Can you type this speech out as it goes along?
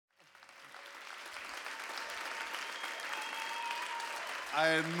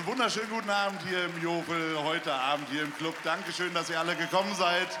Einen wunderschönen guten Abend hier im Jovel, heute Abend hier im Club. Dankeschön, dass ihr alle gekommen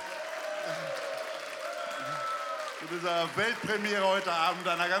seid. Zu dieser Weltpremiere heute Abend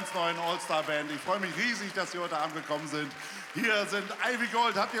einer ganz neuen All-Star-Band. Ich freue mich riesig, dass Sie heute Abend gekommen sind. Hier sind Ivy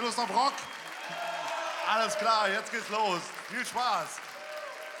Gold. Habt ihr Lust auf Rock? Alles klar, jetzt geht's los. Viel Spaß.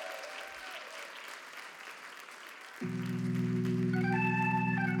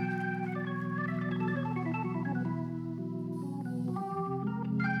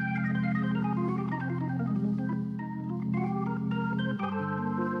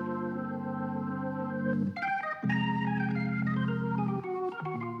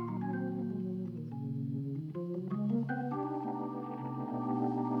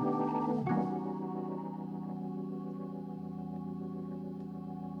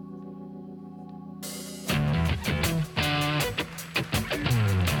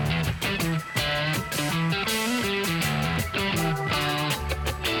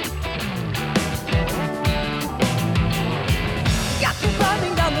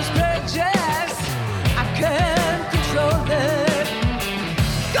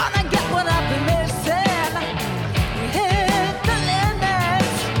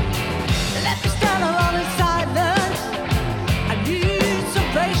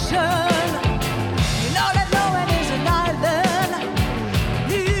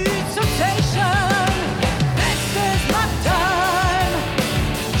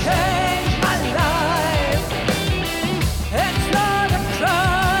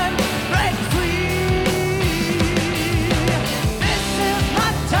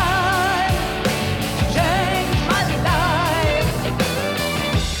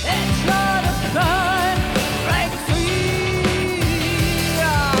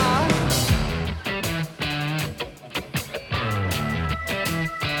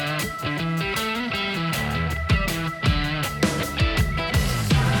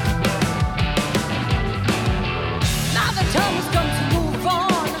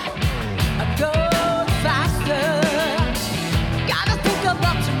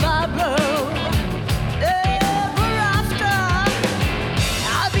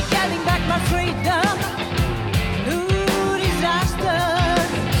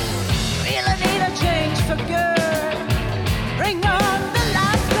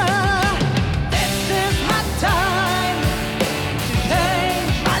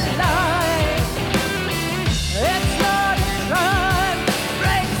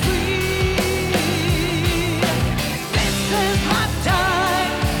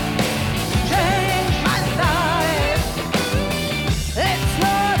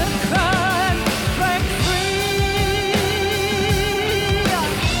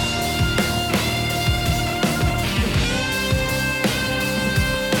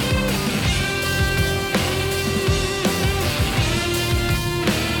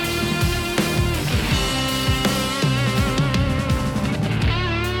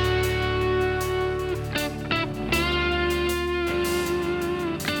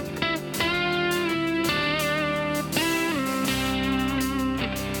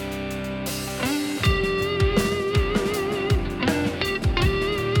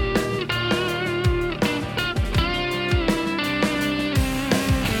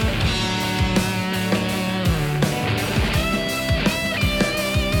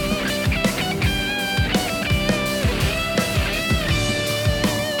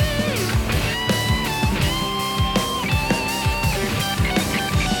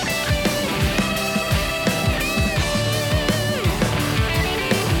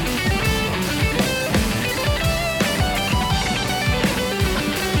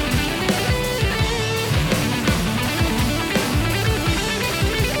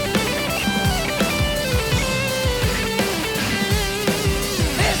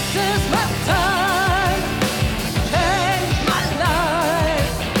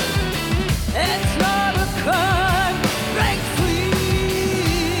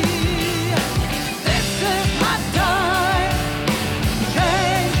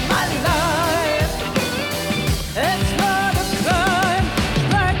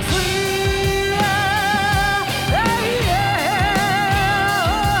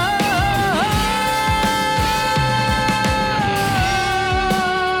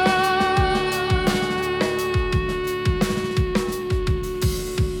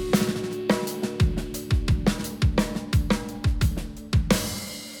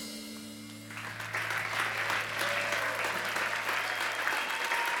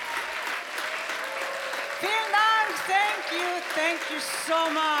 Thank you so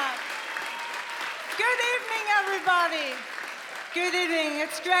much. Good evening, everybody. Good evening.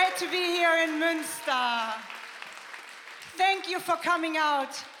 It's great to be here in Münster. Thank you for coming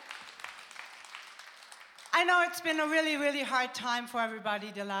out. I know it's been a really, really hard time for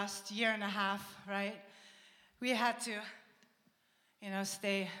everybody the last year and a half, right? We had to,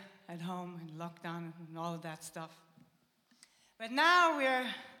 stay at home and lockdown and all of that stuff. But now we're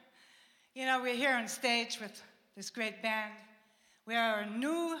here on stage with this great band. We are a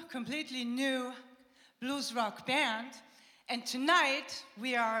new, completely new blues rock band. And tonight,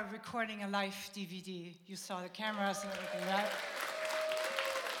 we are recording a live DVD. You saw the cameras and everything, right?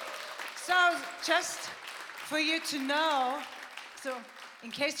 So just for you to know, so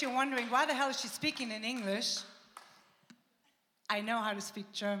in case you're wondering, why the hell is she speaking in English? I know how to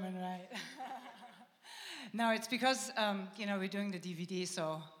speak German, right? No, it's because, we're doing the DVD,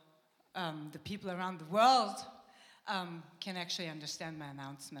 so the people around the world can actually understand my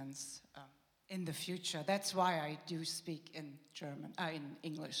announcements in the future. That's why I do speak in in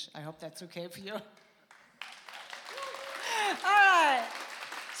English. I hope that's okay for you. All right,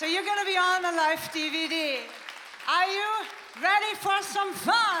 so you're gonna be on the live DVD. Are you ready for some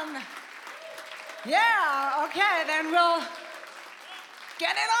fun? Yeah, okay, then we'll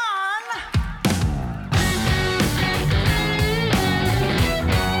get it on.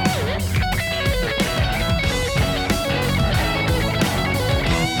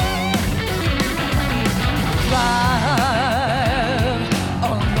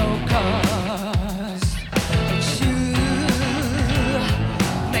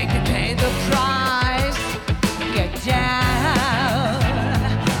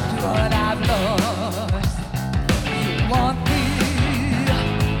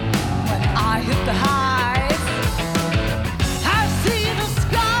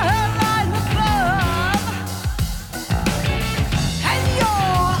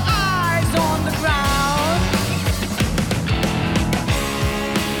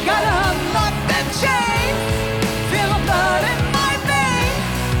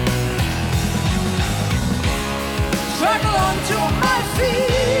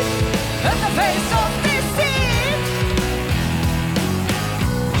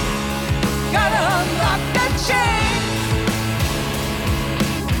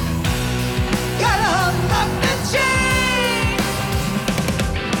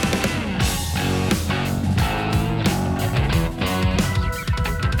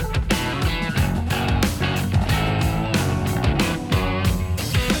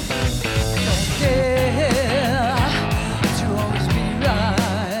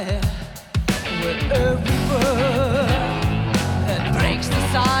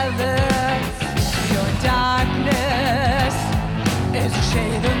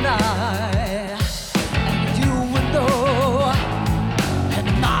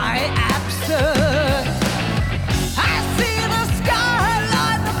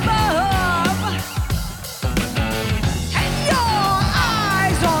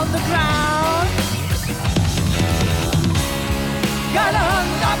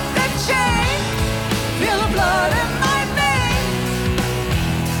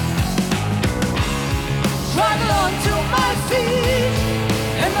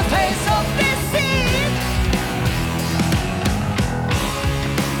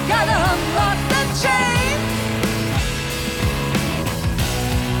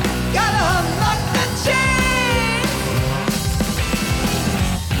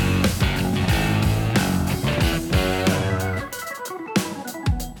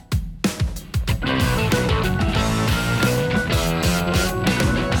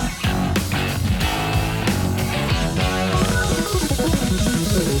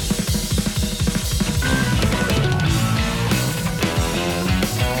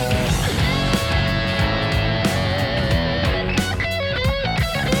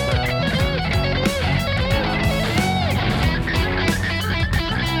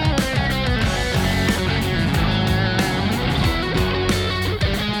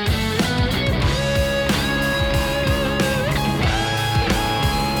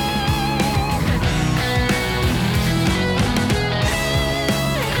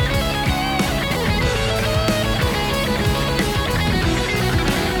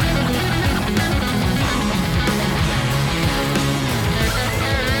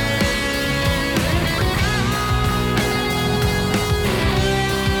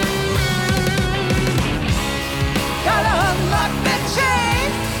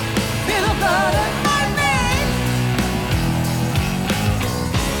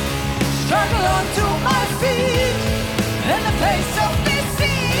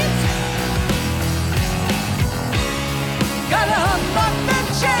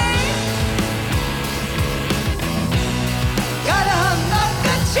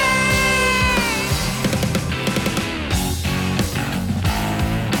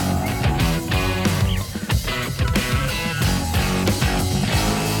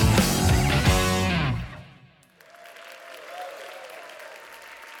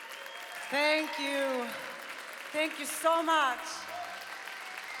 Thank you. Thank you so much.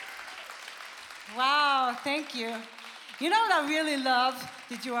 Wow, thank you. You know what I really love?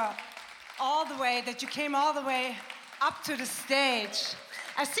 That you came all the way up to the stage.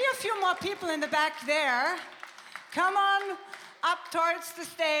 I see a few more people in the back there. Come on up towards the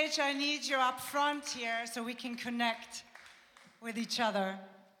stage. I need you up front here so we can connect with each other.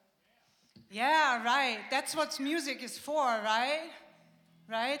 Yeah, right. That's what music is for, right?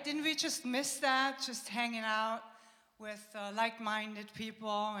 Right? Didn't we just miss that? Just hanging out with like-minded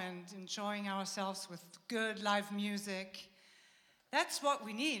people and enjoying ourselves with good live music. That's what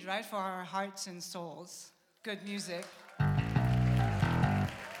we need, right, for our hearts and souls. Good music.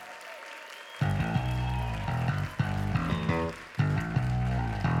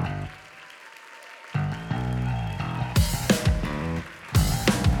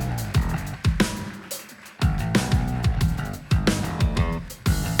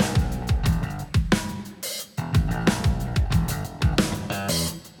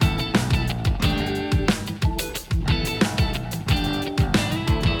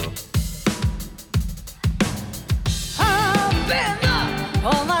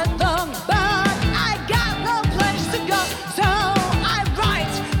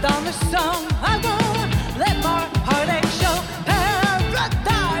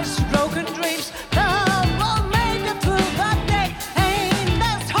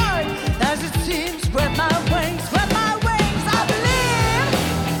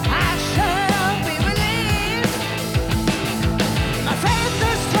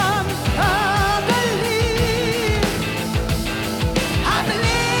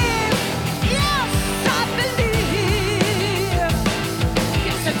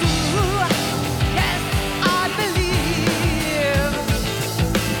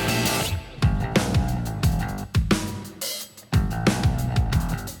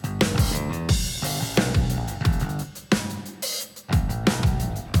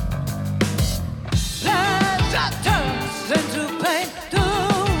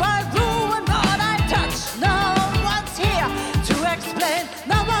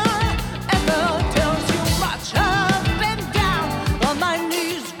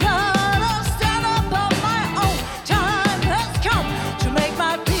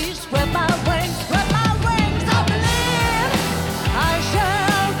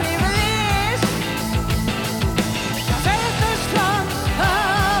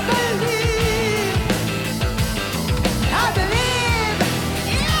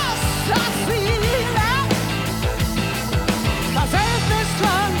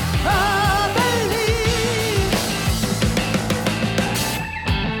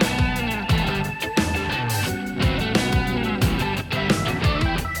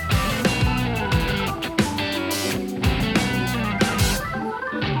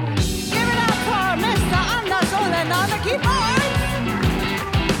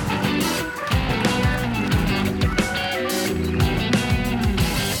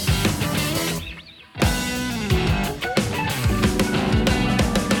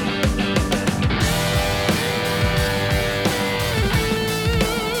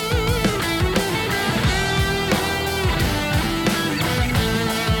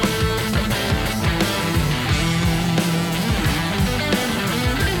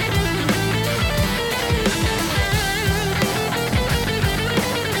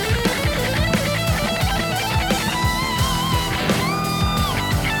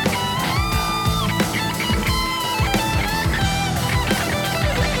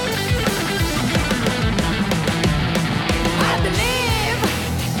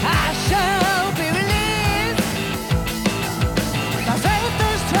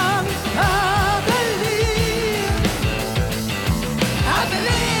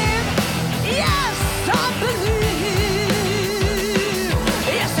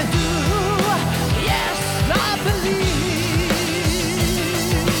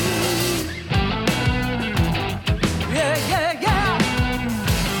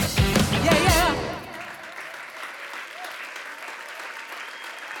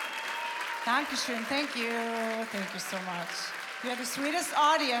 Dankeschön, thank you. Thank you so much. You're the sweetest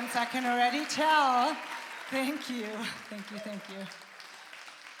audience, I can already tell. Thank you, thank you, thank you.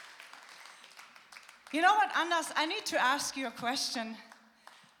 You know what, Anders, I need to ask you a question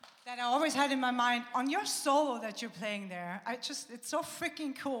that I always had in my mind. On your solo that you're playing there, it's so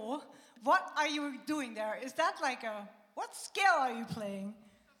freaking cool. What are you doing there? Is that like what scale are you playing?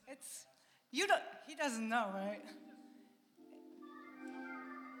 He doesn't know, right?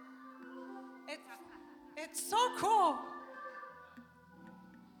 It's so cool.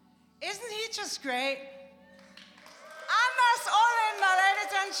 Isn't he just great? Anders Olinder,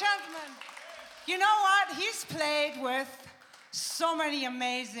 ladies and and gentlemen, you know what? He's played with so many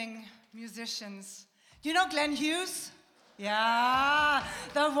amazing musicians. Do you know Glenn Hughes? Yeah,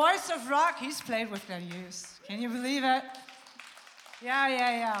 the voice of rock. He's played with Glenn Hughes. Can you believe it?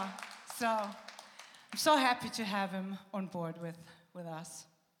 Yeah. So I'm so happy to have him on board with us.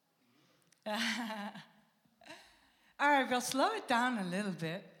 All right, we'll slow it down a little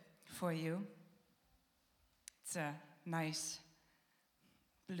bit for you. It's a nice,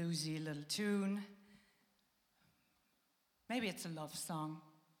 bluesy little tune. Maybe it's a love song.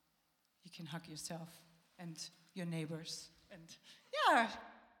 You can hug yourself and your neighbors. And yeah.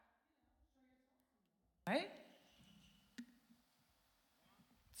 Right?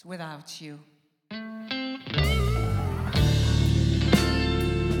 It's Without You.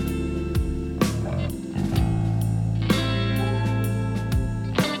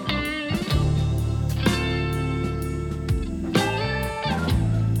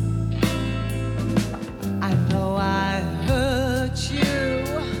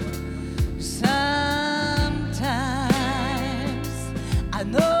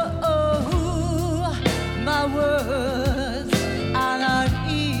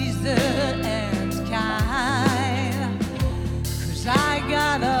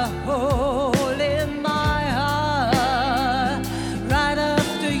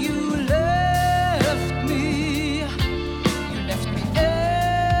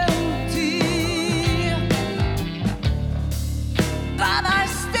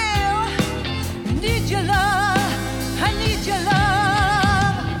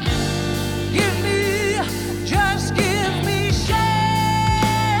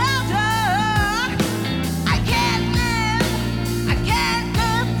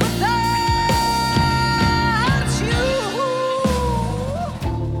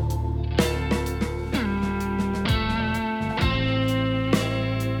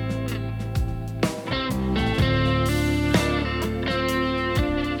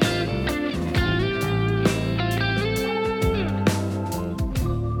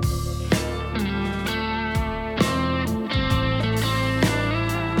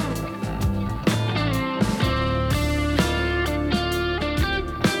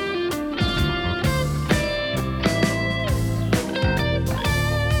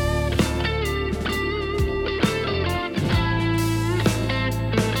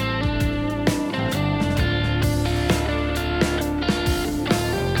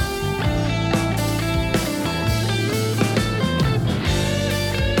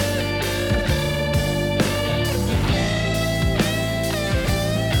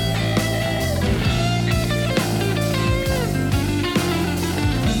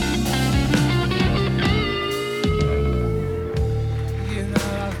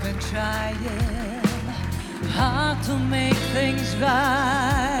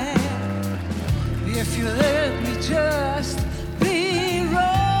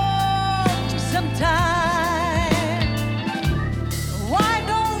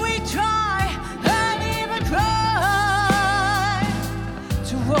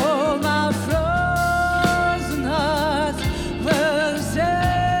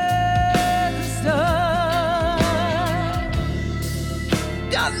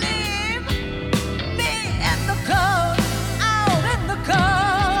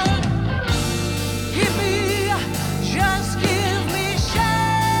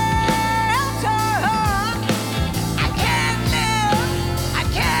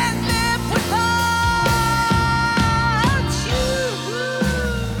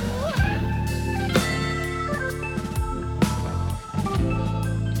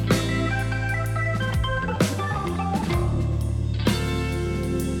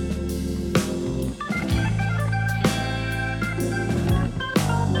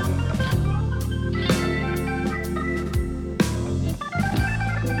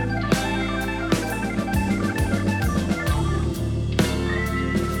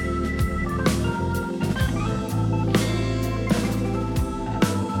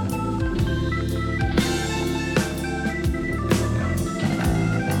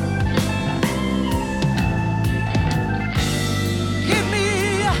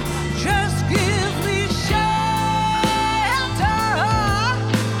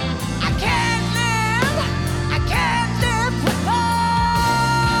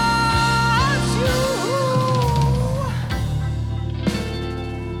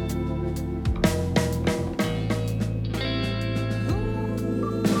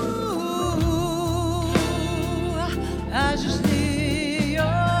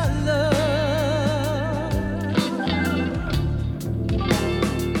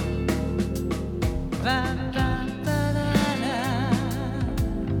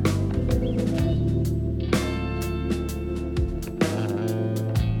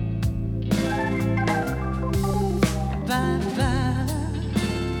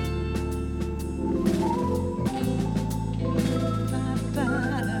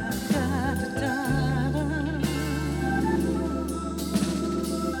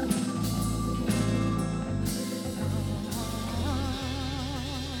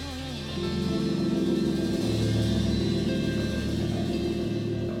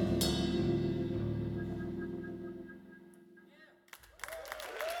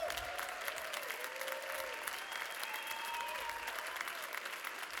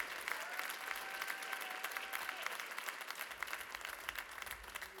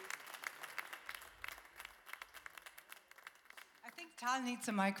 Tal needs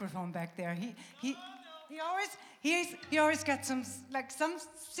a microphone back there. He always got some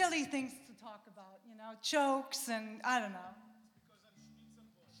silly things to talk about, you know, jokes and I don't know.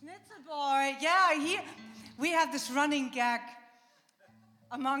 Schnitzel boy, yeah. We have this running gag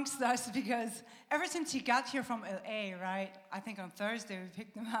amongst us because ever since he got here from LA, right? I think on Thursday we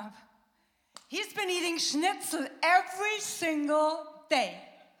picked him up. He's been eating schnitzel every single day.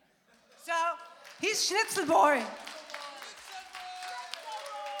 So he's Schnitzel boy.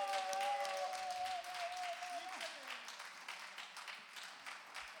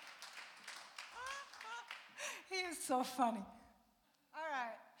 He is so funny. All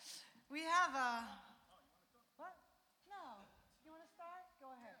right. We have a... What? No. You want to start? Go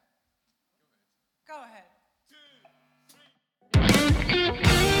ahead. Go ahead.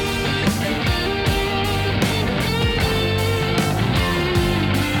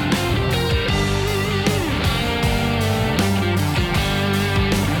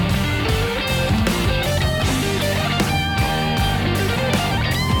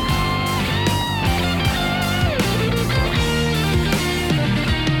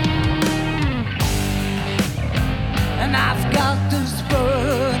 And I've got this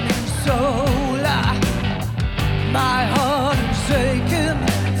burning soul. My heart is aching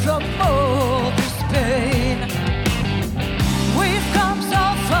from all this pain. We've come so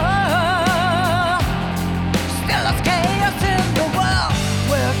far, still there's chaos in the world.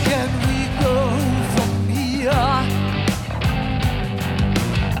 Where can we go from here?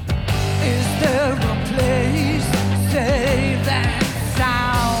 Is there a place safe and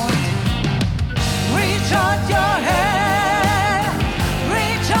sound? Reach out your hand,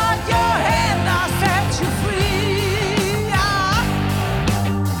 reach out your hand, I'll set you free.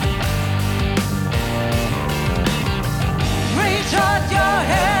 Reach out your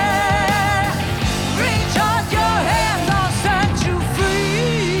hand, reach out your hand, I'll set you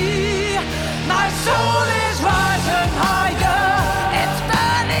free. My soul is rising higher, it's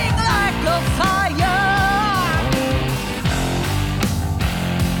burning like a fire.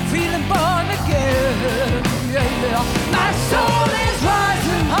 Feeling born again, yeah. My soul is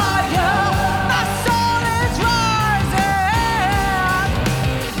rising higher, my soul is rising.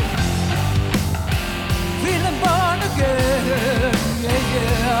 Feeling born again, yeah.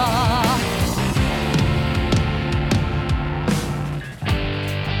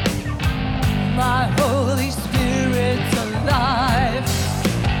 My Holy Spirit's alive.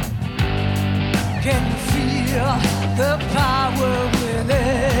 Can you feel the power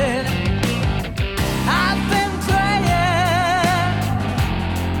within? I've been praying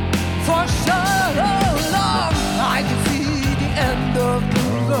for so long. I can see the end of the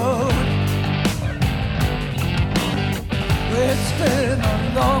road. It's been a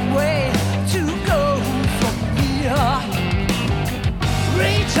long way to go from here.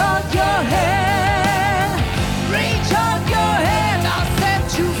 Reach out your hand, reach out your hand, I'll set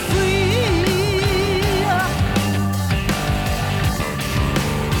you free.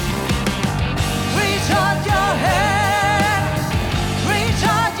 Reach out your hand, reach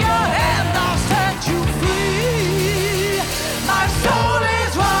out your hand, I'll set you free. My soul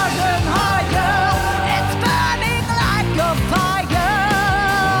is rising higher, it's burning like a fire.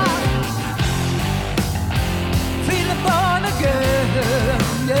 Feeling born again,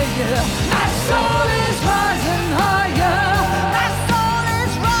 yeah, yeah. My soul is rising higher, my soul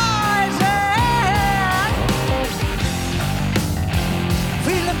is rising.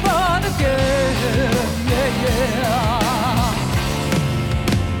 Feeling born again, yeah, yeah.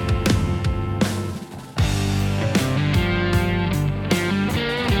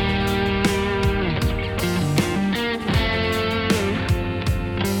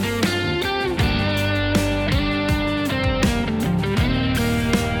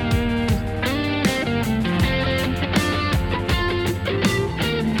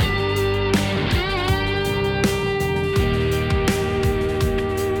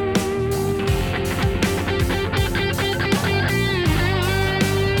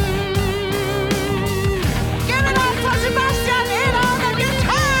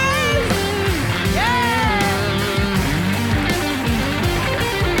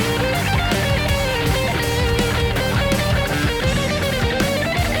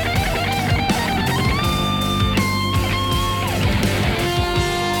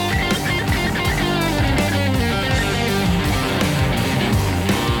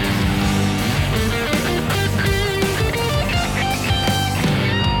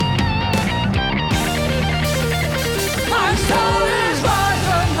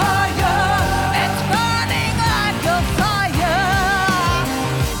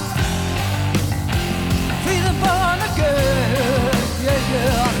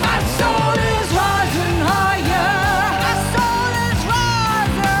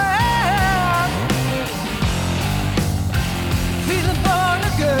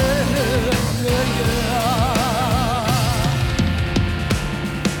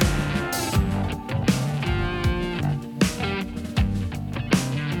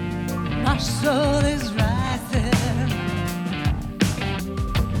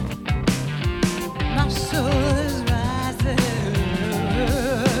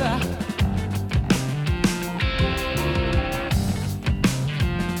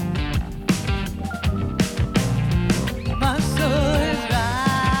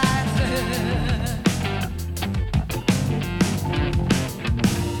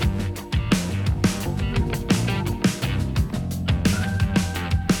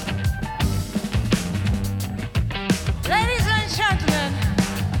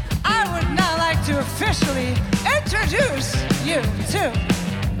 officially introduce you to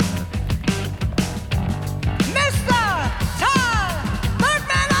Mr.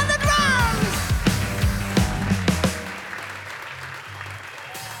 Bergman on the drums!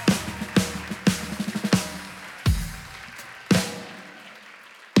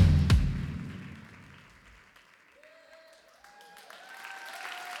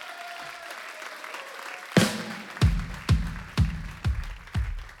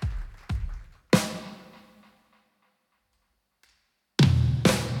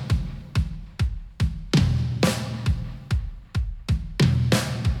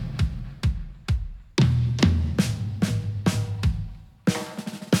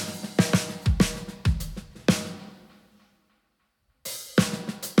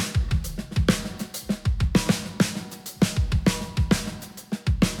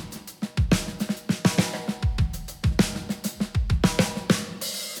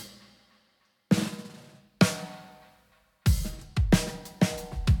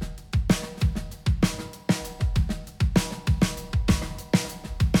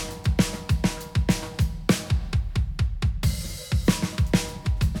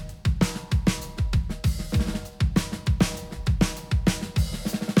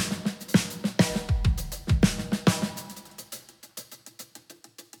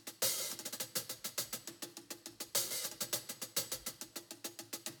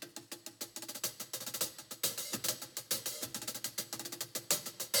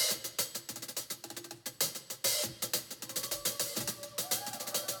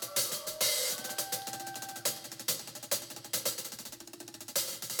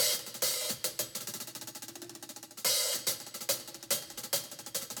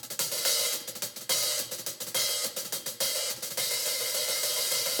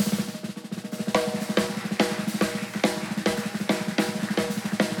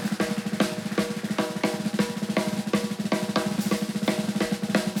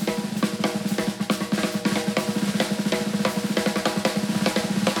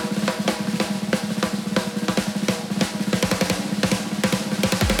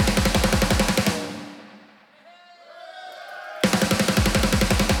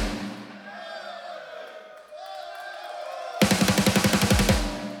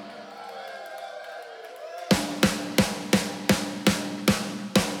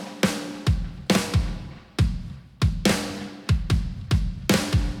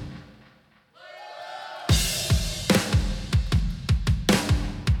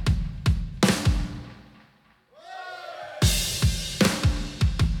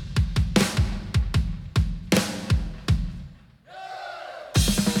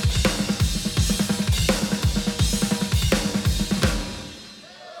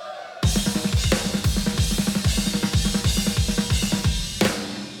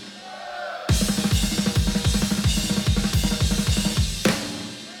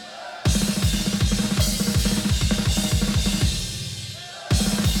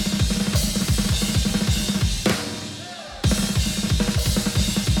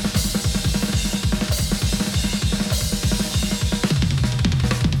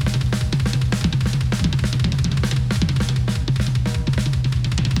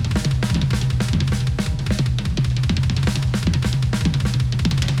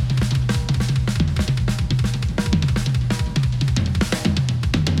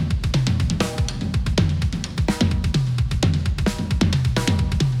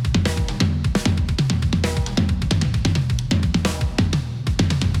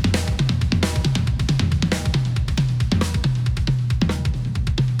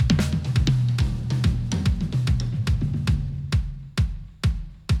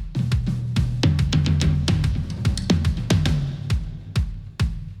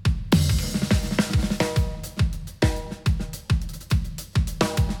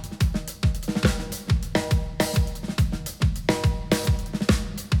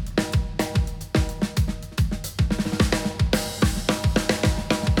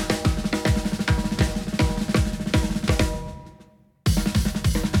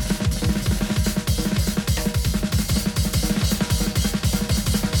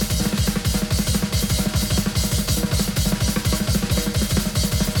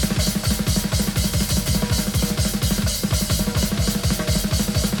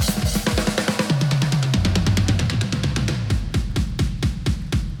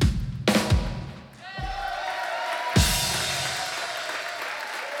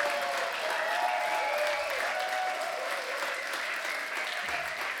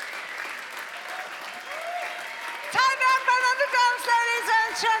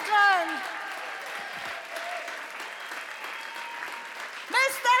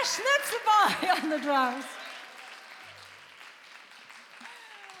 Schnitzelboy on the drums.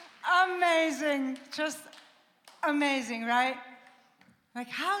 Amazing, just amazing, right? Like,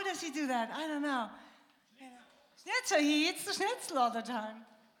 how does he do that? I don't know. Schnitzel, he eats the schnitzel all the time.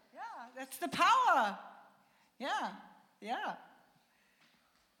 Yeah, that's the power. Yeah.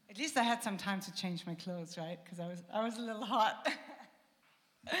 At least I had some time to change my clothes, right? Because I was a little hot.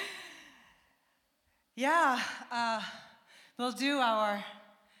 We'll do our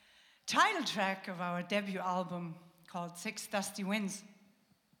title track of our debut album called 6 Dusty Winds.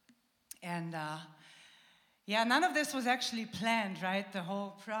 And none of this was actually planned, right? The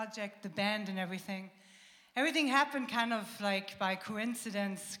whole project, the band and everything. Everything happened kind of like by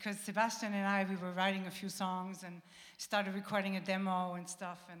coincidence, because Sebastian and I, we were writing a few songs and started recording a demo and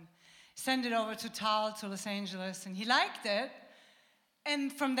stuff and sent it over to Tal, to Los Angeles, and he liked it.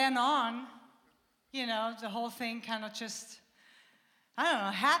 And from then on, the whole thing kind of just,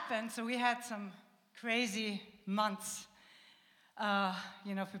 happened. So we had some crazy months,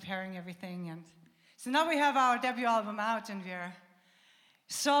 preparing everything. And so now we have our debut album out, and we're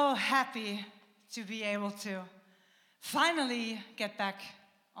so happy to be able to finally get back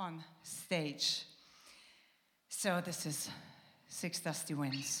on stage. So this is 6 Dusty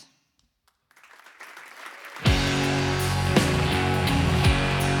Winds.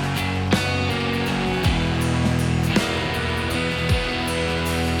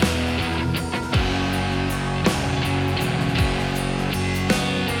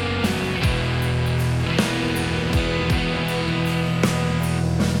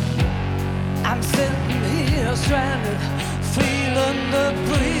 Stranded, feeling the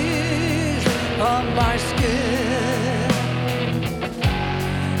breeze on my skin.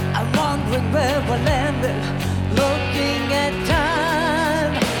 I'm wondering where we landed, looking at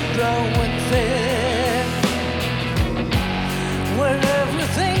time growing thin. When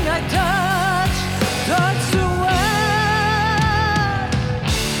everything I touch turns to wind,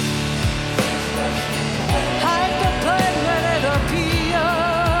 hide the pain when it appears.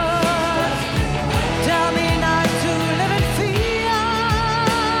 Tell me not to live in fear.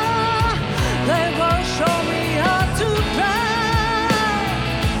 They won't show me how to cry.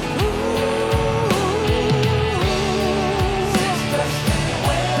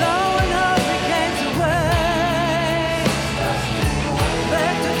 Blowing hurricanes away.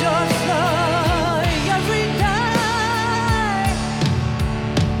 Let the doors fly every night.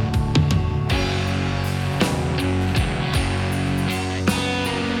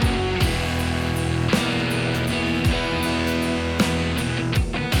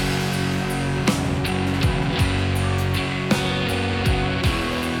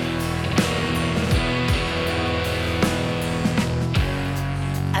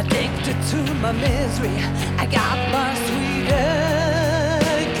 Addicted to my misery, I got my sweet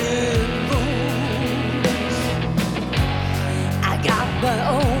good moves. I got my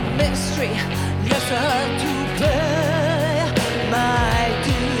own mystery, yes I have to pay my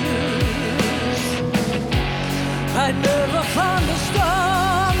dues. I never found a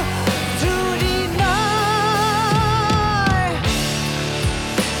storm to deny.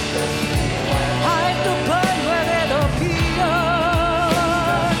 Hide the pain when it appears.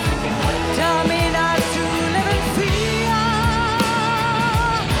 Tell me not to live in fear.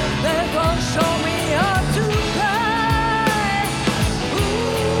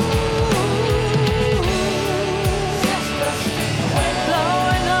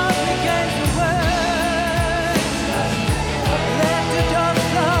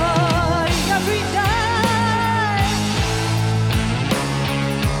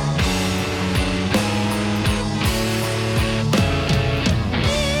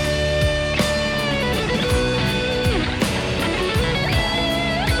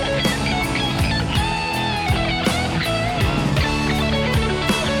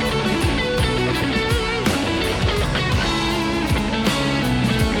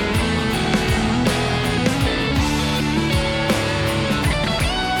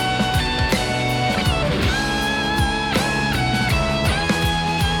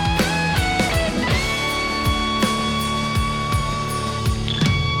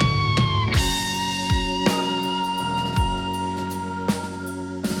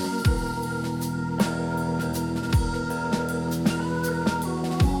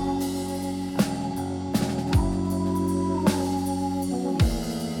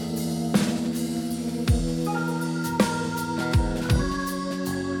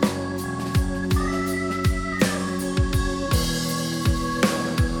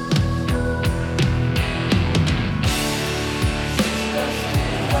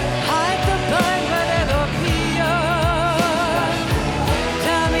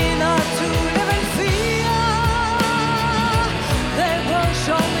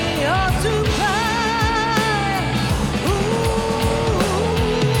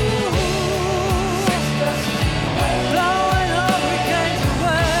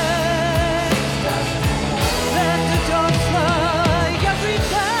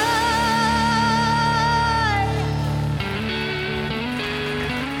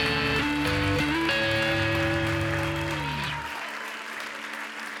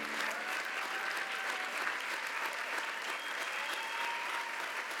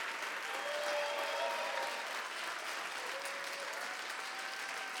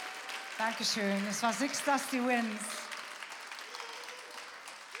 Dankeschön. Es war Six Dusty Winds.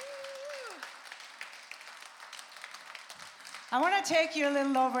 I want to take you a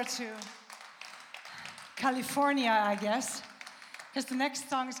little over to California, I guess, because the next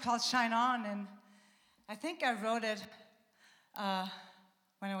song is called Shine On, and I think I wrote it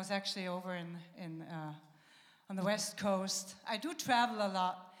when I was actually over on the West Coast. I do travel a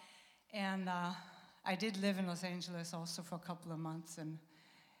lot, and I did live in Los Angeles also for a couple of months, and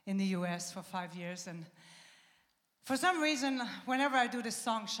in the US for 5 years. And for some reason, whenever I do this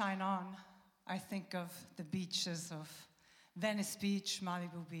song, Shine On, I think of the beaches of Venice Beach,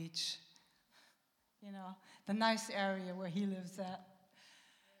 Malibu Beach, you know, the nice area where he lives at.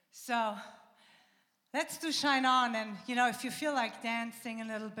 So let's do Shine On, and, you know, if you feel like dancing a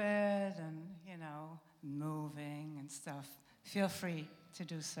little bit and, you know, moving and stuff, feel free to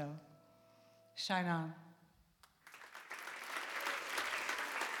do so. Shine On.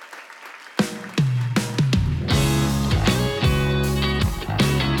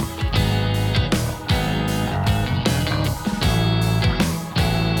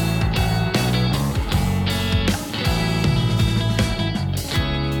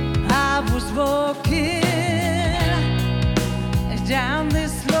 Walking down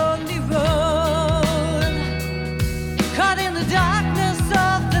this lonely road, caught in the darkness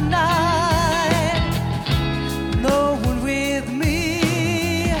of the night, no one with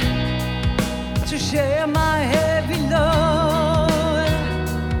me to share my heavy load.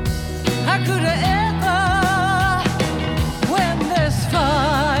 How could I ever win this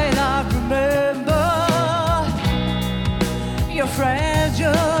fight? I remember your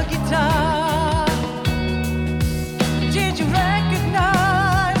fragile guitar. Did you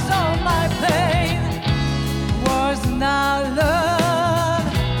recognize all my pain? Wasn't our love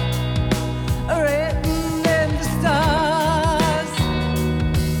written in the stars?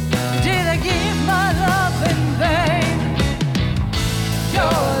 Did I give my love in vain?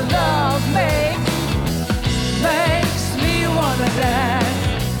 Your love makes me wanna dance.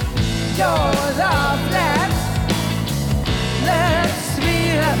 Your love lets me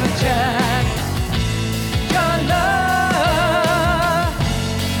have a chance.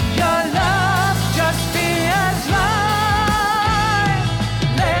 Your love just feels right.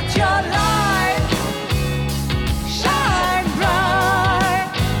 Let your light shine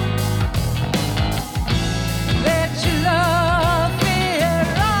bright. Let your love feel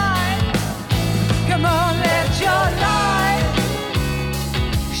right. Come on, let your light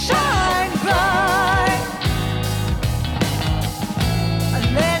shine bright.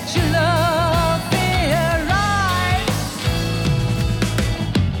 Let your love feel right.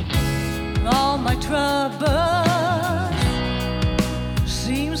 All my troubles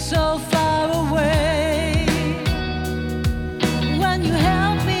seem so far away when you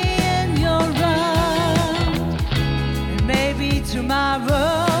help me in your round. And maybe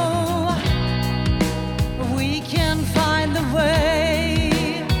tomorrow we can find the way.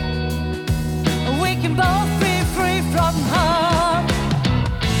 We can both be free from harm.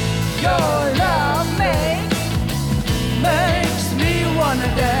 Your love makes me wanna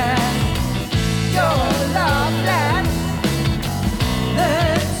dance. Your love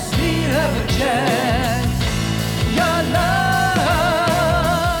lets me have a chance. Your love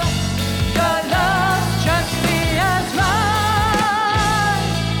just feels right.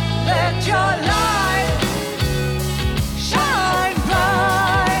 Let your light shine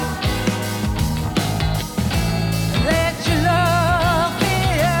bright. Let your love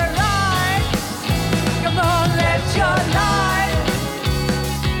feel right.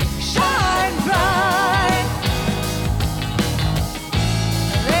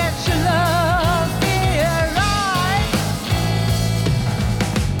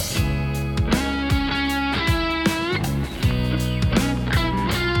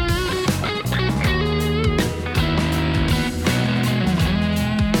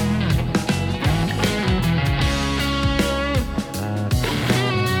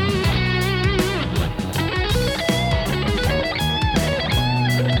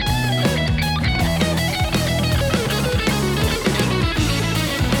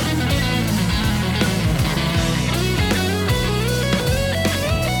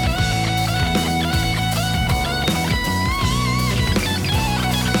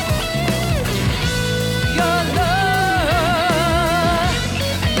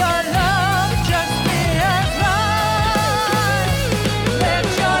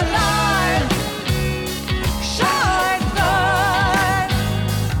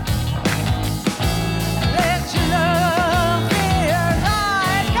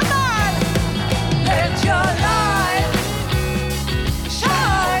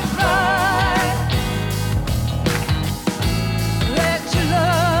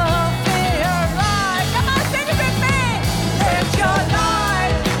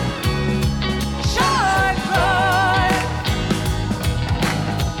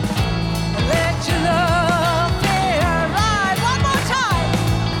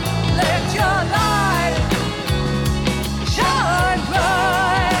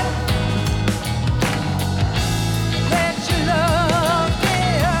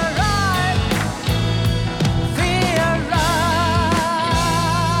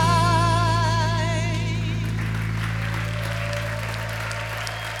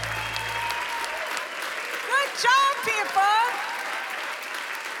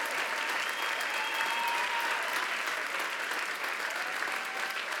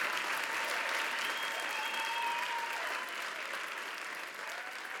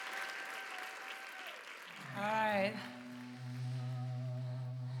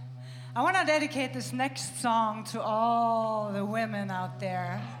 I want to dedicate this next song to all the women out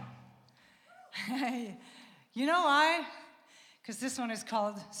there. You know why? Because this one is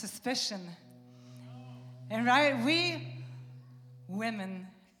called Suspicion. And right, we women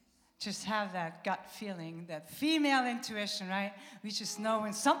just have that gut feeling, that female intuition, right? We just know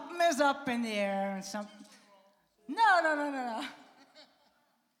when something is up in the air and something. No.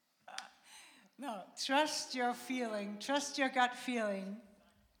 No, trust your feeling, trust your gut feeling.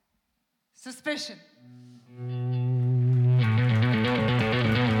 Suspicion.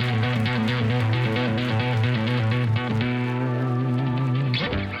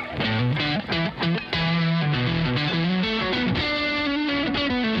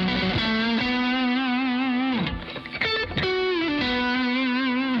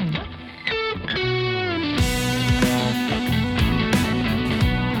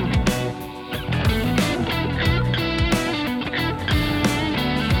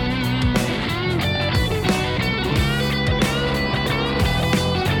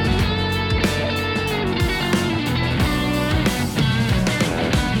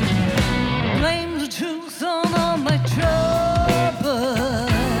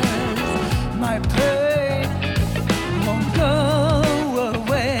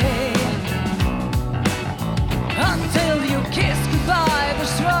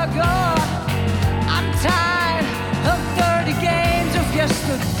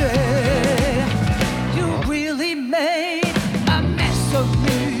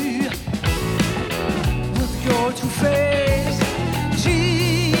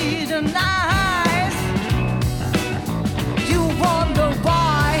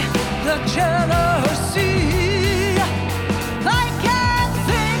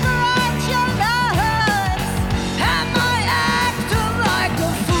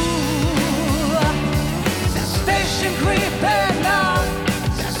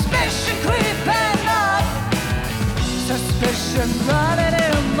 Running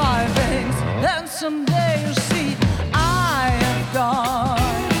in my veins, and someday you'll see I am gone.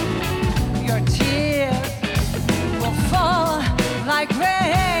 Your tears will fall like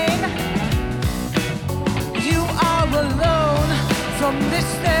rain. You are alone from this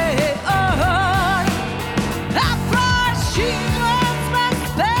day on. I promise she must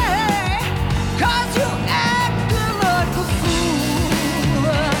pay, 'cause you acted like a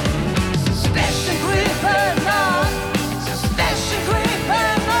fool. Suspicion creeping up. Suspicion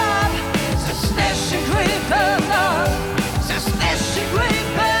creeping up. Suspicion creeping up. Suspicion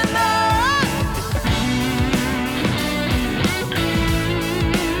creeping up.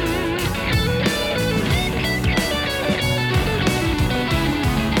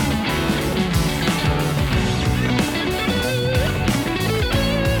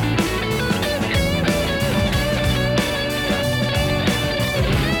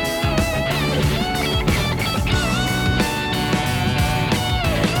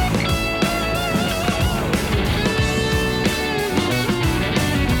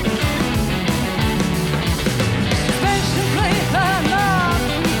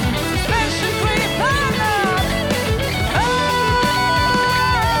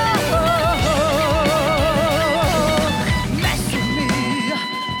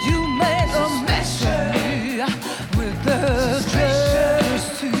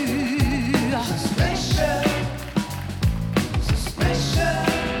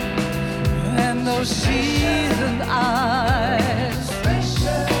 Seasoned eyes.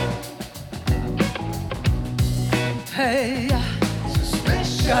 Hey,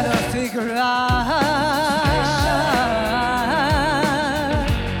 gotta figure out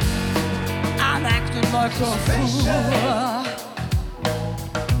I'm acting like a fool.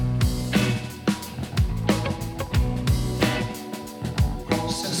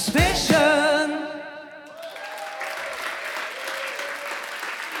 Suspicion.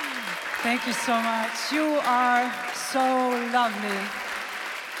 Thank you so much. You are so lovely.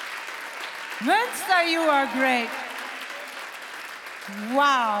 Münster, you are great.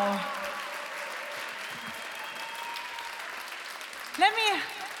 Wow. Let me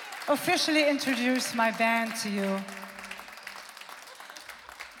officially introduce my band to you.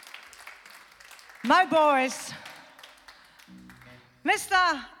 My boys,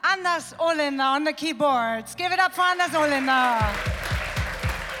 Mr. Anders Olinder on the keyboards. Give it up for Anders Olinder.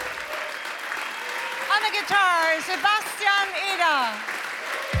 On the guitar, Sebastian Eder.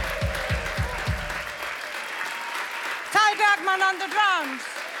 Bergman on the drums.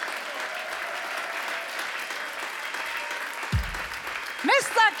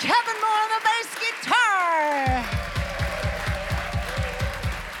 Mr. Kevin Moore on the bass guitar.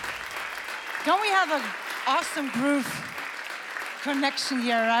 Don't we have an awesome groove? connection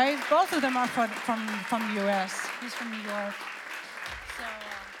here, right? Both of them are from the US. He's from New York. So,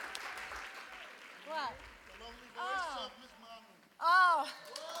 what? The lovely voice of Miss Manou. Oh.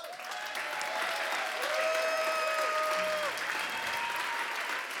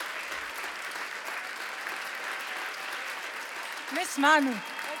 Miss Manou.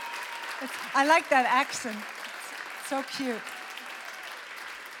 I like that accent. It's so cute.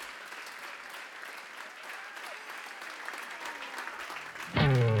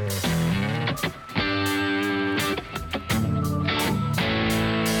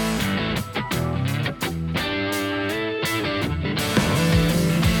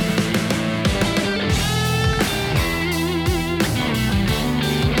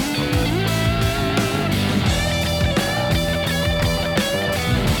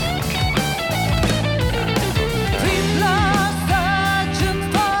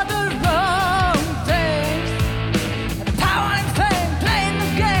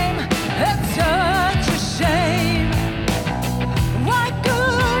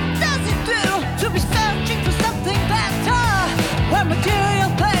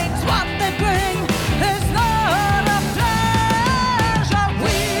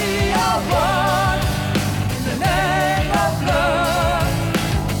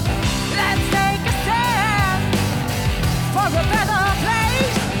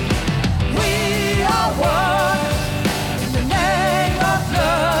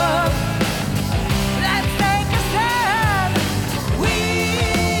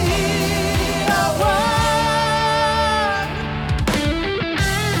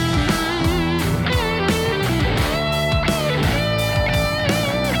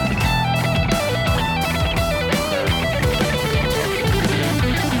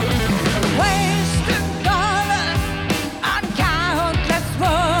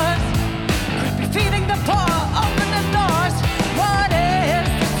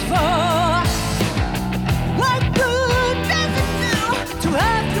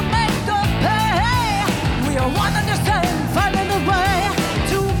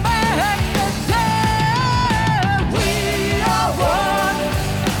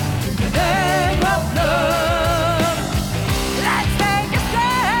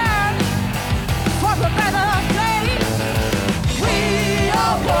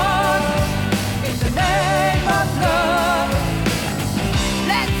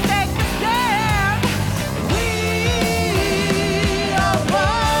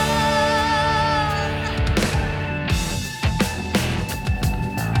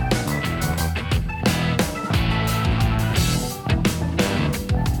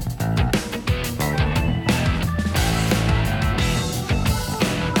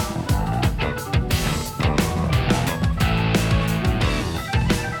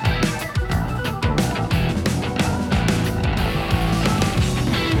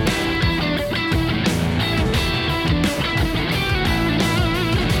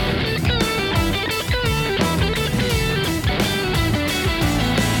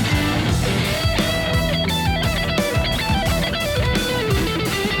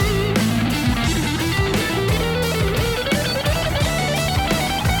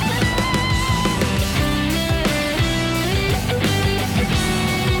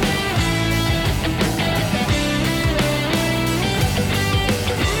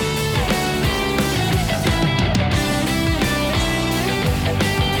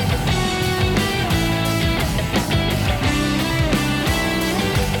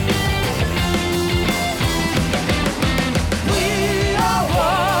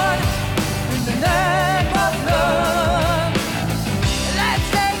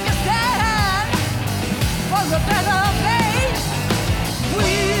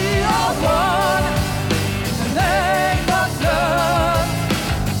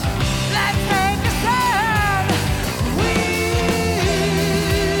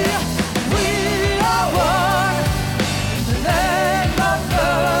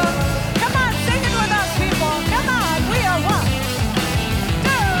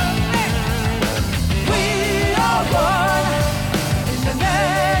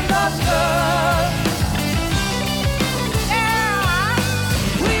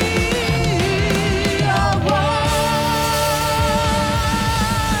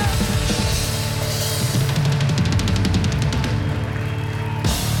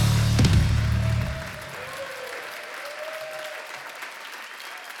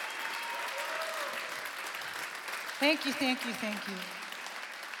 Thank you, thank you, thank you.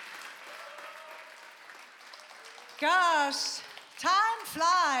 Gosh, time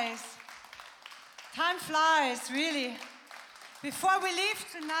flies. Time flies, really. Before we leave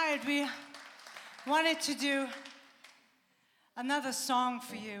tonight, we wanted to do another song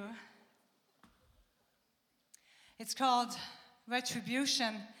for you. It's called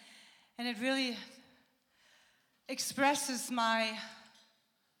Retribution, and it really expresses my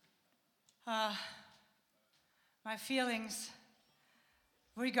feelings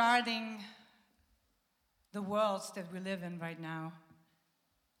regarding the worlds that we live in right now.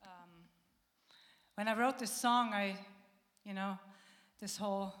 When I wrote this song, this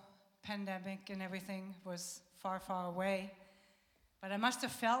whole pandemic and everything was far, far away. But I must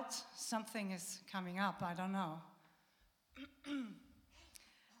have felt something is coming up. I don't know.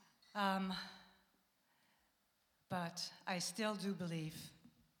 But I still do believe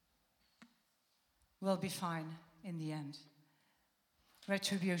we'll be fine in the end.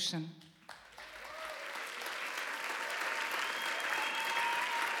 Retribution.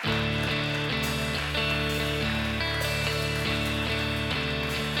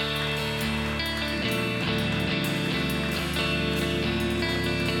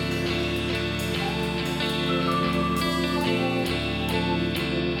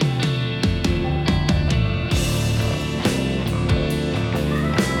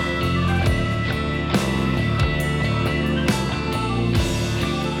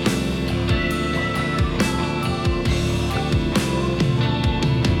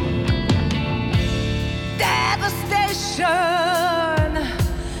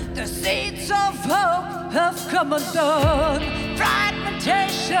 Come undone,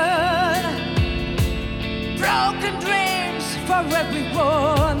 fragmentation, broken dreams for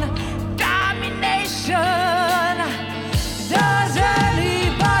everyone, domination. Does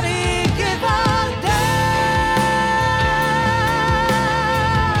anybody give a damn?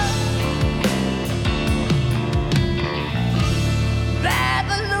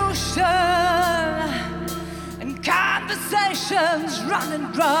 Revolution and conversations running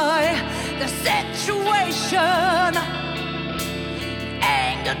dry. The situation,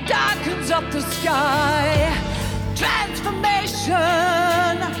 anger darkens up the sky. Transformation,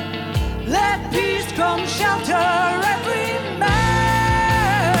 let peace come shelter every man.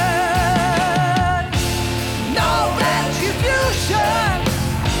 No retribution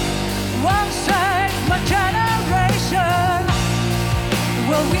won't save my generation.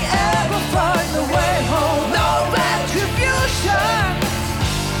 Will we ever find the way home? No retribution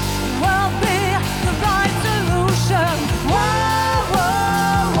will be the right solution. Whoa, whoa,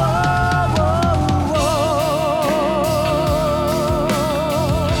 whoa, whoa,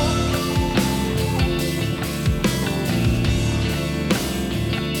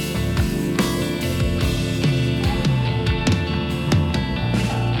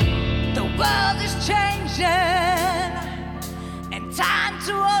 The world is changing, and time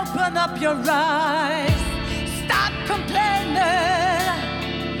to open up your eyes. Stop complaining.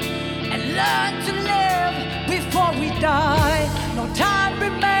 Learn to live before we die. No time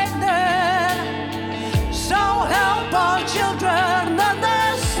remaining. So help our children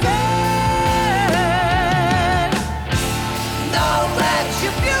understand. No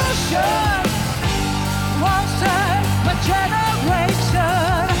retribution won't save my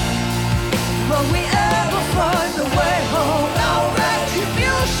generation. Will we ever find the way home? No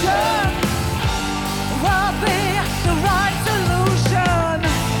retribution will be the right solution.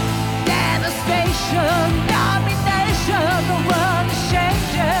 Devastation, domination,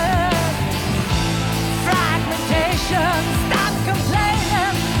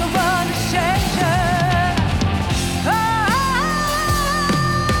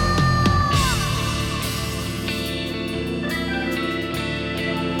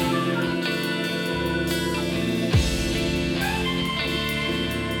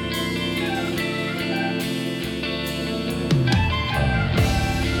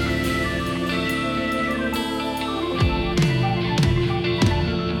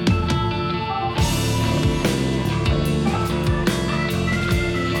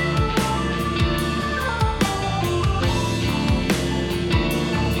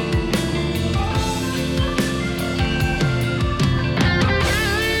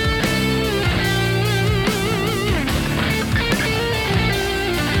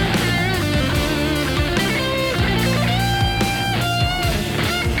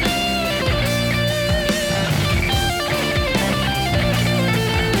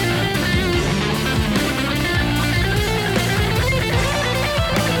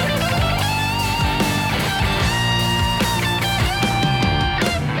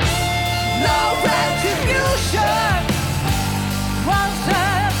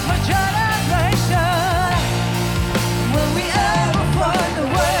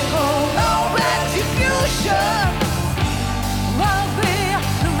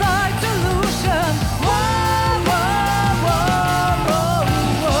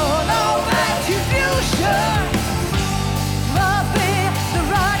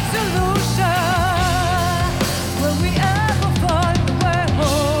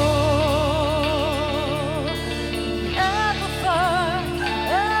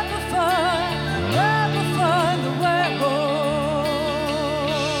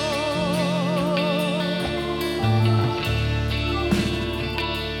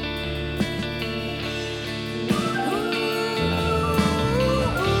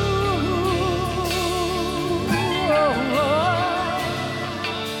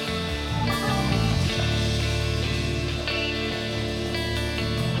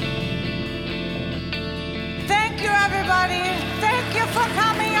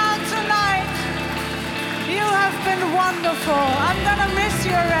 wonderful. I'm gonna miss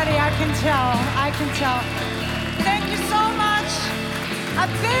you already, I can tell. Thank you so much. A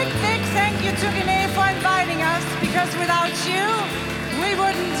big, big thank you to René for inviting us, because without you, we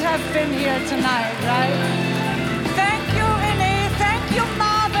wouldn't have been here tonight, right? Thank you, René. Thank you,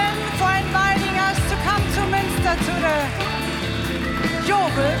 Marvin, for inviting us to come to Münster to the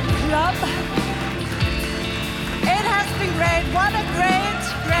Jovel Club. It has been great. What a great,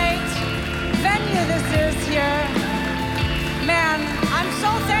 great venue this is here. Man, I'm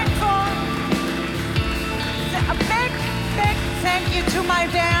so thankful. A big, big thank you to my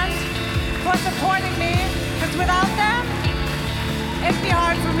band for supporting me, because without them, it'd be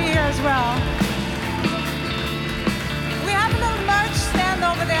hard for me here as well. We have a little merch stand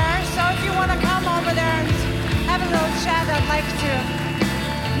over there, so if you want to come over there and have a little chat, I'd like to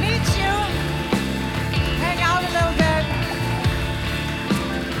meet you, hang out a little bit.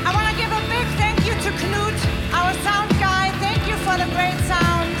 I want to give a big thank you to Knut, our sound guy. Thank you for the great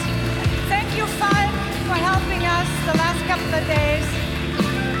sound. Thank you, Falk, for helping us the last couple of days.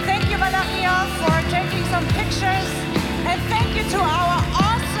 Thank you, Valeria, for taking some pictures. And thank you to our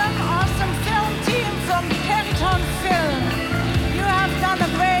awesome, awesome film team from Periton Film. You have done a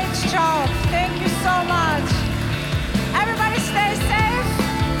great job. Thank you so much. Everybody stay safe.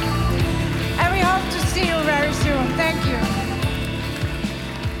 And we hope to see you very soon. Thank you.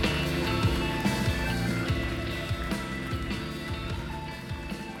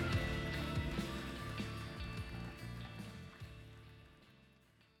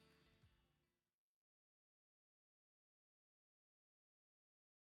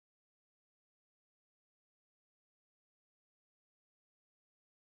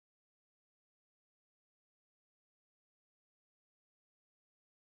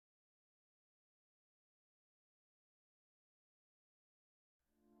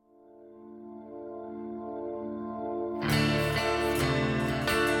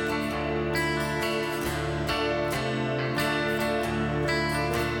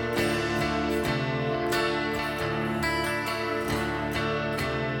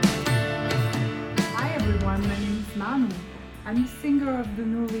 Manou. I'm the singer of the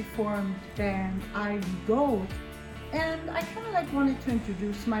newly formed band Ivy Gold, and I kind of wanted to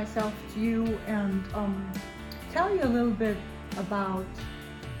introduce myself to you and tell you a little bit about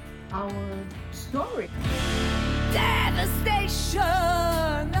our story.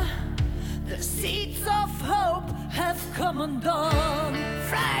 Devastation, the seeds of hope have come undone.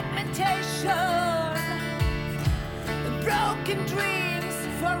 Fragmentation, the broken dreams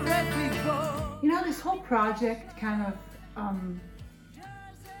for everyone. You know, this whole project kind of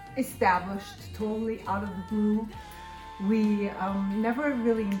established totally out of the blue. We never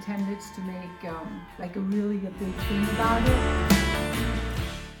really intended to make like a big thing about it.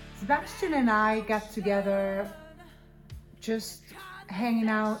 Sebastian and I got together just hanging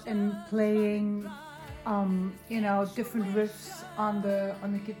out and playing you know, different riffs on the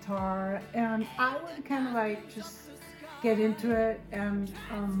guitar, and I would kind of just get into it and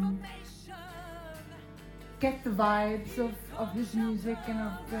get the vibes of his music and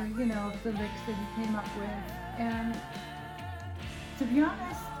of the, you know, the lyrics that he came up with. And to be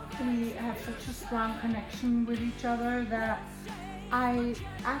honest, we have such a strong connection with each other that I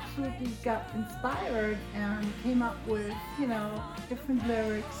absolutely got inspired and came up with, you know, different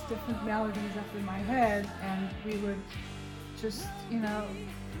lyrics, different melodies up in my head, and we would just, you know,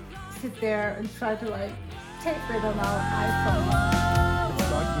 sit there and try to tape it on our iPhone. It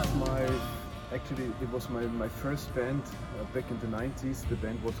started with actually it was my first band back in the 90s. The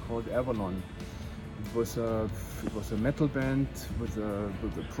band was called Avalon. It was a metal band with a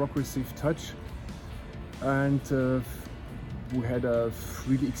progressive touch, and we had a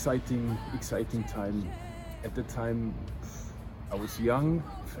really exciting time. At the time, I was young,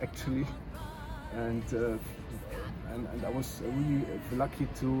 actually, and I was really lucky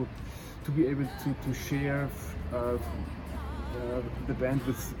to be able to share the band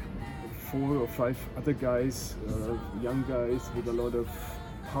with 4 or 5 other guys, young guys with a lot of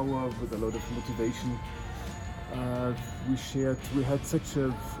power, with a lot of motivation. We had such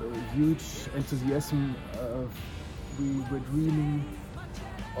a huge enthusiasm. We were dreaming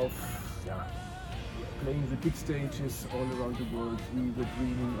of playing the big stages all around the world. We were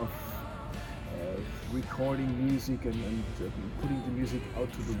dreaming of recording music and putting the music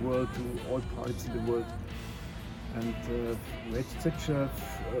out to the world, to all parts of the world. And we had such a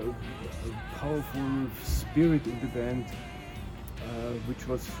powerful spirit in the band, which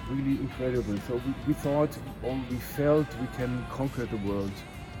was really incredible. So we thought, or we felt, we can conquer the world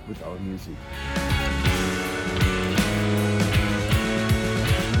with our music.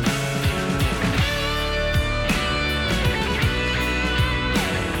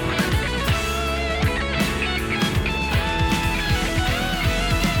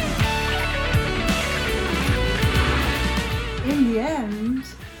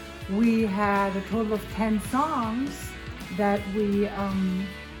 total of 10 songs that we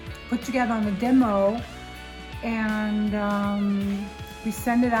put together on a demo, and we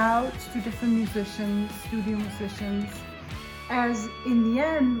send it out to different musicians, studio musicians. As in the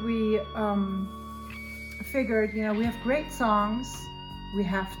end, we figured, we have great songs. We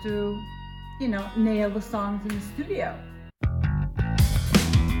have to, nail the songs in the studio.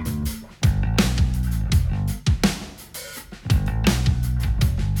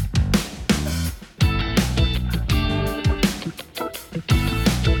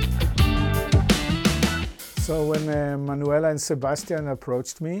 So when Manuela and Sebastian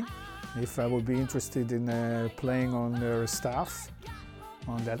approached me if I would be interested in playing on their stuff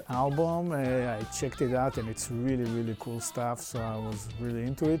on that album, I checked it out and it's really, really cool stuff, so I was really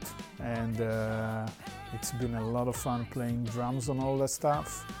into it, and it's been a lot of fun playing drums on all that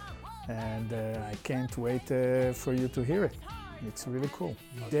stuff, and I can't wait for you to hear it. It's really cool.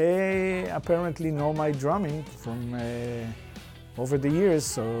 They apparently know my drumming from over the years,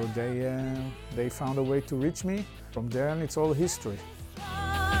 so they found a way to reach me. From there on, it's all history.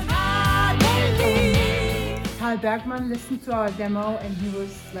 Bergman listened to our demo and he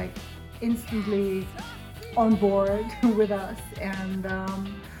was like instantly on board with us and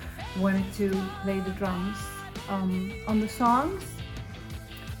wanted to play the drums on the songs.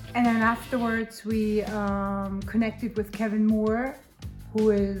 And then afterwards we connected with Kevin Moore, who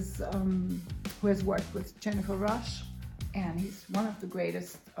has worked with Jennifer Rush, and he's one of the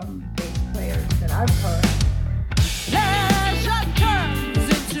greatest bass players that I've heard. Pleasure turns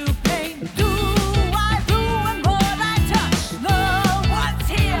into pain. Do I ruin what I touch? No one's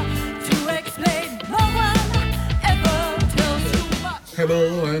here to explain. No one ever tells you much.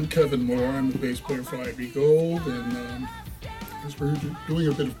 Hello, I'm Kevin Moore. I'm the bass player for Ivy Gold, and as we're doing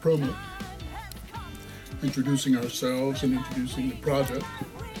a bit of promo, introducing ourselves and introducing the project,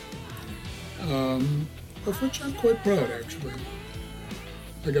 of which I'm quite proud, actually.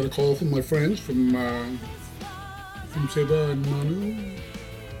 I got a call from my friends from Seba and Manou,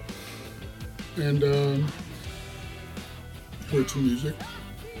 and heard some music.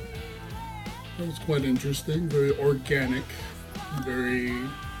 It was quite interesting, very organic, a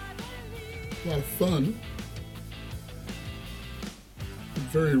lot of fun,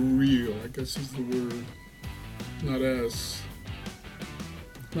 very real, I guess is the word. Not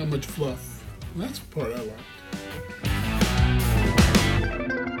much fluff. And that's the part I liked.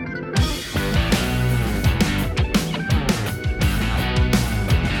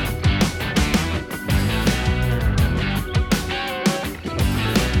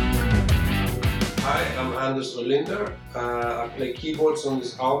 Olinder. I play keyboards on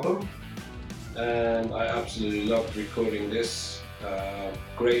this album, and I absolutely loved recording this.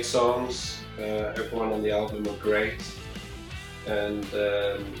 Great songs, everyone on the album are great, and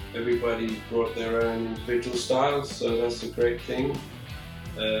everybody brought their own individual styles, so that's a great thing.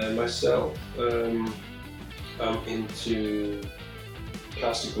 Myself, I'm into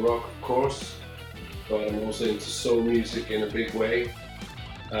classic rock, of course, but I'm also into soul music in a big way.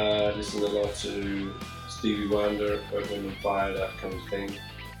 Listen a lot to Stevie Wonder, Earth, Wind & Fire, that kind of thing.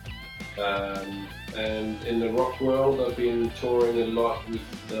 And in the rock world, I've been touring a lot with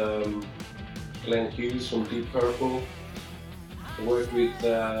Glenn Hughes from Deep Purple. I worked with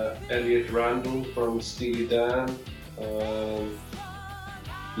Elliot Randall from Steely Dan. A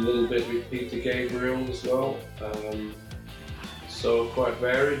little bit with Peter Gabriel as well. So quite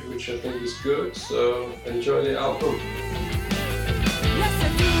varied, which I think is good. So enjoy the album. Yes, I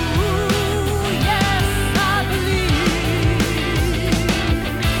do. Yes, I believe.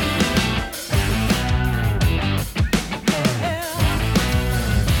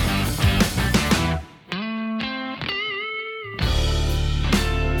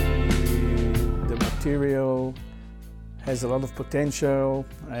 The material has a lot of potential,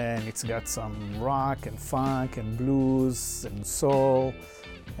 and it's got some rock and funk and blues and soul,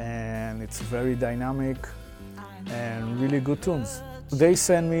 and it's very dynamic and really good tunes. They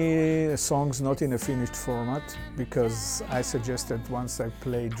send me songs not in a finished format because I suggested once I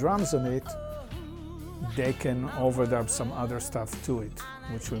play drums on it, they can overdub some other stuff to it,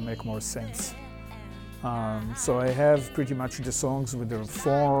 which will make more sense. So I have pretty much the songs with their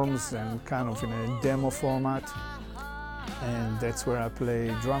forms and kind of in a demo format, and that's where I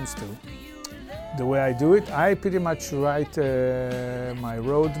play drums to. The way I do it, I pretty much write my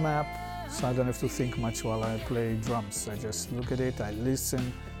roadmap, so I don't have to think much while I play drums. I just look at it, I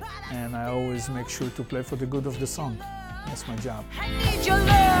listen, and I always make sure to play for the good of the song. That's my job. I need your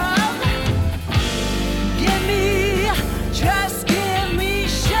love. Give me, just give me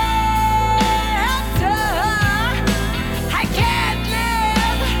shelter. I can't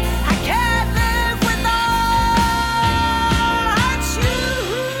live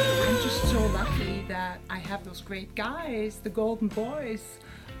that I have those great guys, the Golden Boys,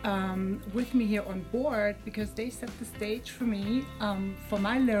 with me here on board, because they set the stage for me, for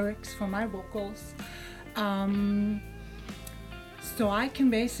my lyrics, for my vocals. So I can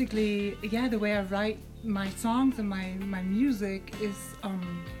basically, the way I write my songs and my music is,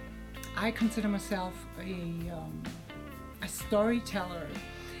 I consider myself a storyteller,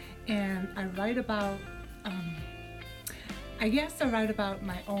 and I write about, I write about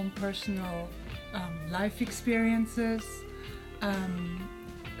my own personal life experiences,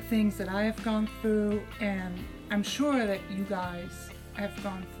 things that I have gone through, and I'm sure that you guys have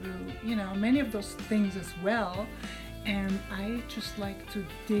gone through, many of those things as well. And I just like to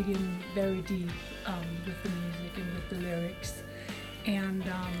dig in very deep with the music and with the lyrics, and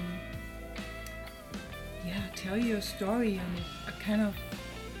tell you a story and kind of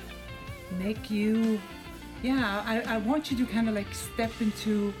make you, I want you to kind of like step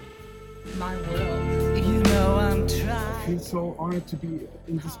into my world. I'm trying. I feel so honored to be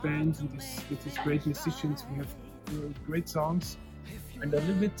in this band with these great musicians. We have great songs. And a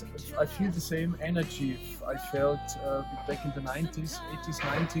little bit, I feel the same energy I felt back in the 90s, 80s,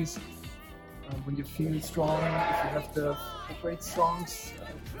 90s. When you feel strong, if you have the great songs,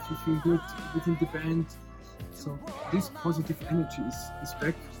 if you feel good within the band. So this positive energy is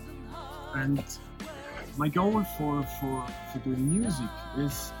back. And my goal for doing music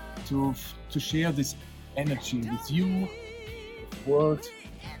is to share this energy with you, with the world.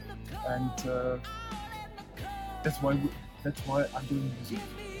 And that's why I'm doing music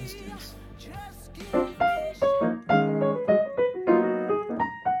these days.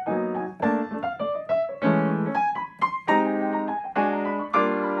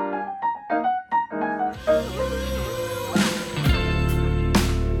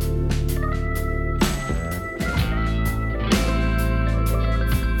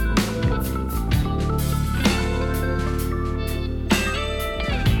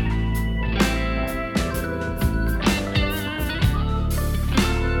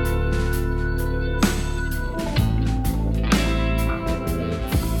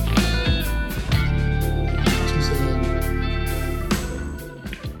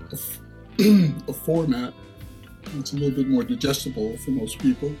 A format that's a little bit more digestible for most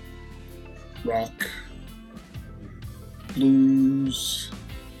people. Rock, blues,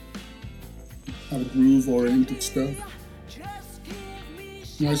 a lot of groove-oriented stuff.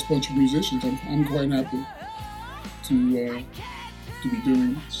 Nice bunch of musicians. I'm quite happy to be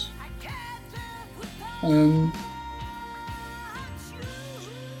doing this. And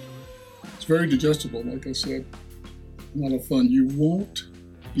it's very digestible, like I said. A lot of fun. You won't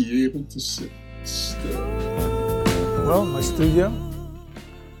be able to sit still. Well, my studio,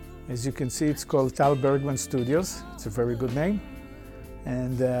 as you can see, it's called Bergman Studios. It's a very good name,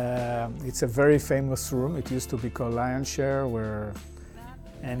 and it's a very famous room. It used to be called Lion's Share, where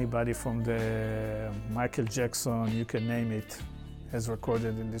anybody from the Michael Jackson, you can name it, has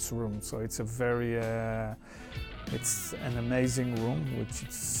recorded in this room. So it's a very, it's an amazing room, which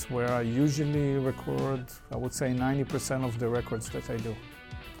is where I usually record, I would say 90% of the records that I do.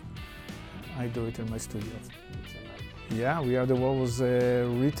 I do it in my studio. Yeah, We Are the World was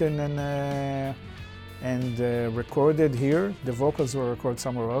written and recorded here. The vocals were recorded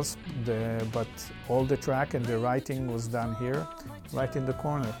somewhere else, but all the track and the writing was done here, right in the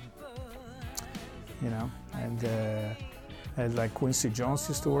corner. And like Quincy Jones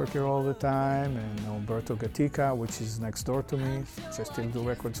used to work here all the time, and Umberto Gatica, which is next door to me, which I still do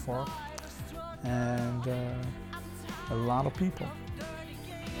records for, and a lot of people.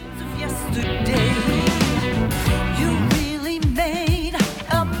 Yesterday, you really made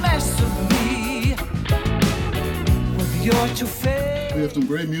a mess of me with your two faces. We have some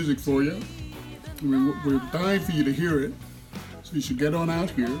great music for you. We're dying for you to hear it, so you should get on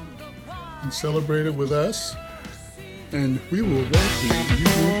out here and celebrate it with us. And we will rock you. You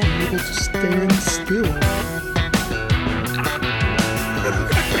won't be able to stand still.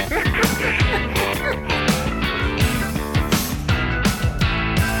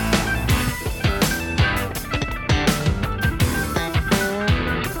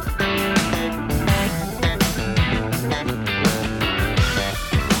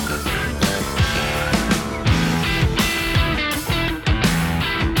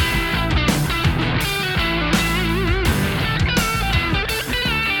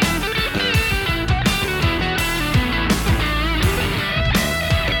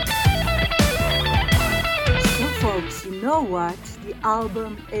 What? The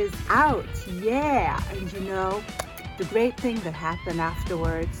album is out, yeah! And the great thing that happened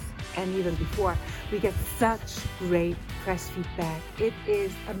afterwards, and even before, we get such great press feedback. It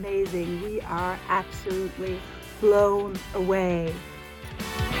is amazing. We are absolutely blown away.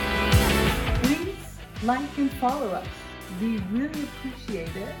 Please like and follow us. We really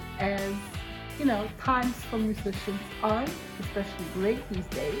appreciate it, as you know, times for musicians aren't especially great these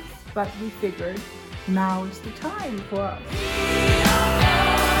days, but we figured now is the time for us.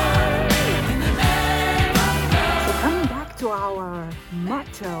 So coming back to our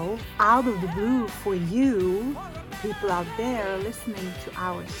motto, out of the blue for you, people out there listening to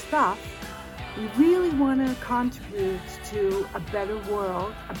our stuff, we really want to contribute to a better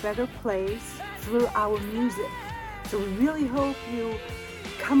world, a better place through our music. So we really hope you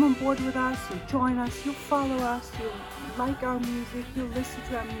come on board with us, you'll join us, you'll follow us, you'll like our music, you'll listen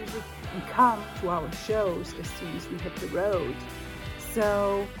to our music, and come to our shows as soon as we hit the road.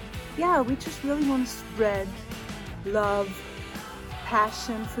 So yeah, we just really want to spread love,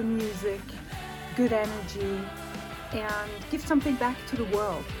 passion for music, good energy, and give something back to the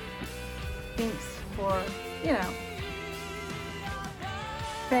world. Thanks for,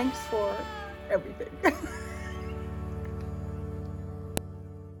 thanks for everything.